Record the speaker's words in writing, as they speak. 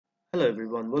Hello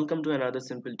everyone, welcome to another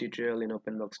simple tutorial in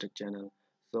OpenBox Tech channel.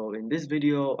 So in this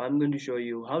video, I'm going to show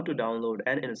you how to download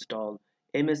and install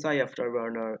MSI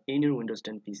Afterburner in your Windows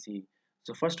 10 PC.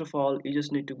 So first of all, you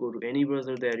just need to go to any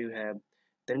browser that you have,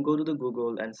 then go to the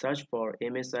Google and search for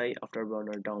MSI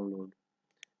Afterburner download.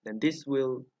 Then this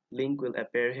link will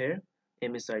appear here,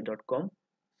 msi.com.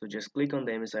 So just click on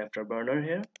the MSI Afterburner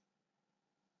here,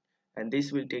 and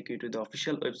this will take you to the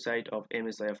official website of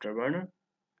MSI Afterburner.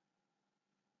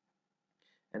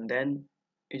 And then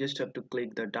you just have to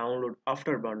click the download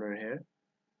afterburner here.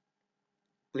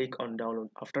 Click on download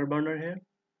afterburner here,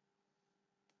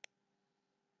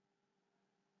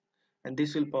 and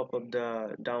this will pop up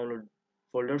the download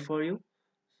folder for you.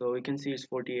 So you can see it's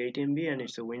 48 MB and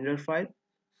it's a WinRAR file.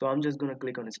 So I'm just gonna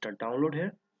click on start download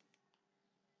here,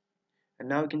 and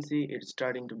now you can see it's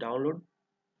starting to download.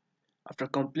 After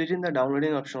completing the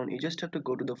downloading option, you just have to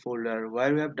go to the folder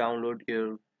where you have downloaded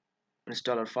your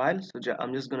installer file. So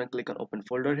I'm just gonna click on open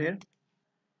folder here,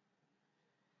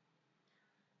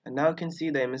 and now you can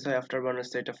see the MSI Afterburner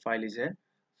setup file is here.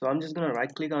 So I'm just gonna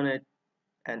right click on it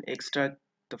and extract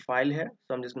the file here.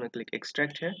 So I'm just going to click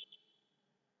extract here.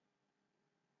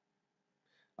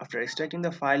 After extracting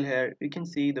the file here, you can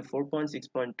see the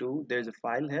 4.6.2, there's a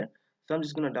file here. So I'm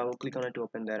just going to double click on it to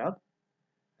open that up,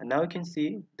 and now you can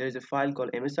see there's a file called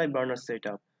MSI burner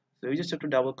setup. So you just have to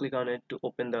double click on it to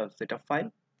open the setup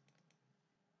file.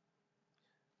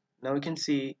 Now you can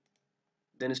see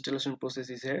the installation process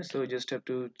is here. So you just have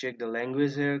to check the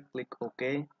language here, click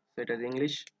OK, set as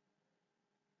English.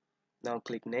 Now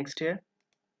click next here.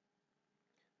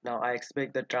 Now I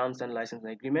expect the terms and license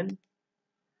agreement.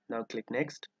 Now click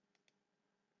next.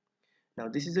 Now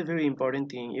this is a very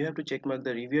important thing. You have to check mark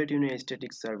the review tuner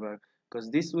static server, because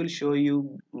this will show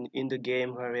you in the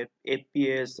game where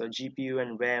FPS or GPU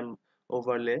and RAM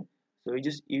overlay. So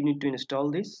you need to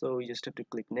install this. So you just have to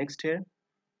click next here,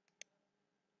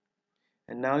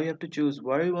 and now you have to choose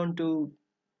where you want to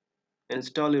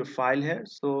install your file here.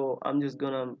 So I'm just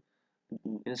gonna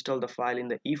install the file in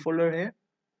the E folder here.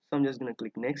 So I'm just gonna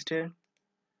click next here.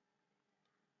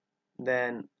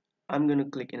 Then I'm gonna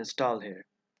click install here,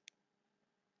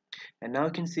 and now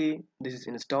you can see this is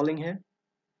installing here.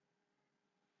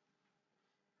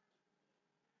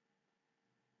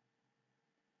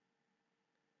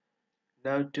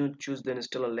 Now to choose the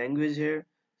installer language here.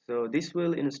 So this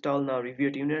will install now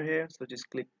review tuner here. So just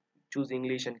click choose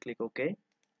English and click OK.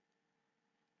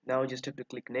 Now just have to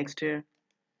click next here.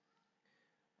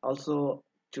 Also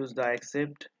choose the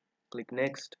accept, click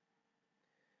next.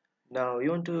 Now you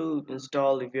want to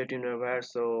install review tuner where,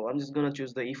 so I'm just gonna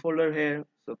choose the E folder here.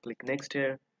 So click next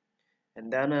here,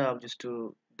 and then I'll just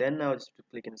to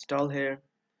click install here,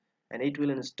 and it will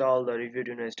install the review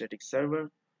tuner static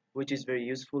server, which is very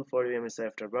useful for your MSI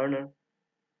Afterburner.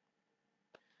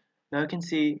 Now you can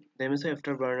see the MSI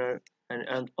Afterburner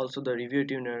and also the review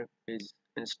tuner is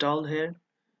installed here.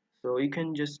 So you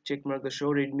can just check mark the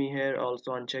show readme here,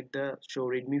 also uncheck the show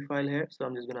readme file here. So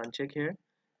I'm just gonna uncheck here,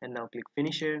 and now click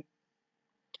finish here.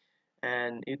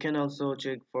 And you can also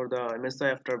check for the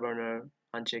MSI Afterburner,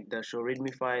 uncheck the show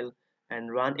readme file and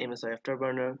run MSI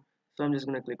Afterburner. So I'm just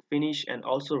gonna click finish and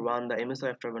also run the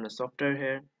MSI Afterburner software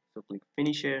here. So click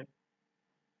finish here,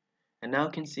 and now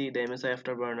you can see the MSI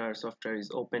Afterburner software is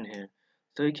open here.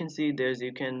 So you can see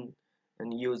you can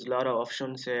use a lot of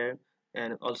options here,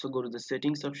 and also go to the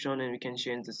settings option and we can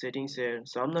change the settings here.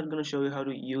 So I'm not going to show you how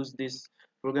to use this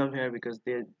program here, because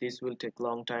this will take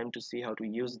long time to see how to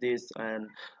use this, and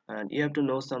you have to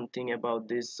know something about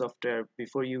this software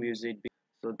before you use it.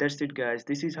 So that's it guys,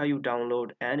 this is how you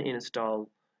download and install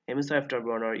MSI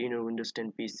Afterburner in your Windows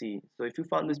 10 PC. So if you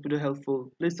found this video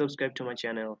helpful, please subscribe to my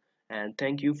channel, and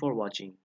thank you for watching.